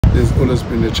there's always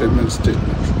been a chairman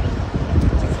statement.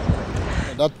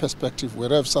 That perspective,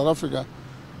 whereas South Africa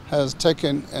has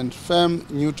taken a firm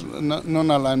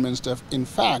non-alignment step, in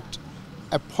fact,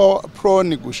 a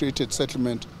pro-negotiated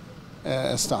settlement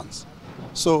stance.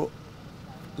 So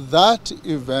that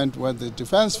event, what the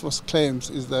Defence Force claims,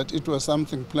 is that it was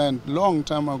something planned long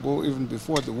time ago, even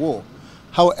before the war.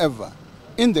 However,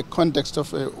 in the context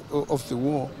of the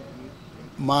war,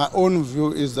 my own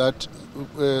view is that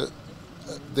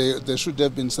there should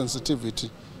have been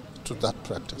sensitivity to that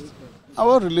practice.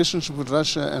 Our relationship with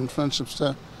Russia and friendship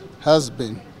has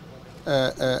been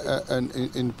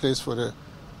in place for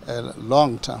a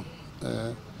long time,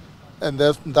 and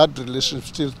that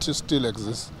relationship still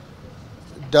exists.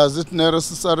 Does it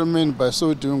necessarily mean by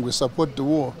so doing we support the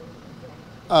war?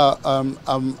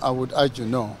 I would argue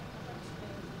no.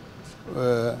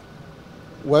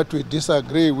 What we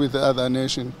disagree with the other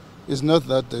nation is not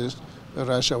that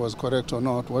Russia was correct or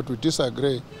not. What we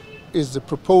disagree is the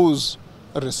proposed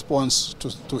response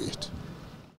to it.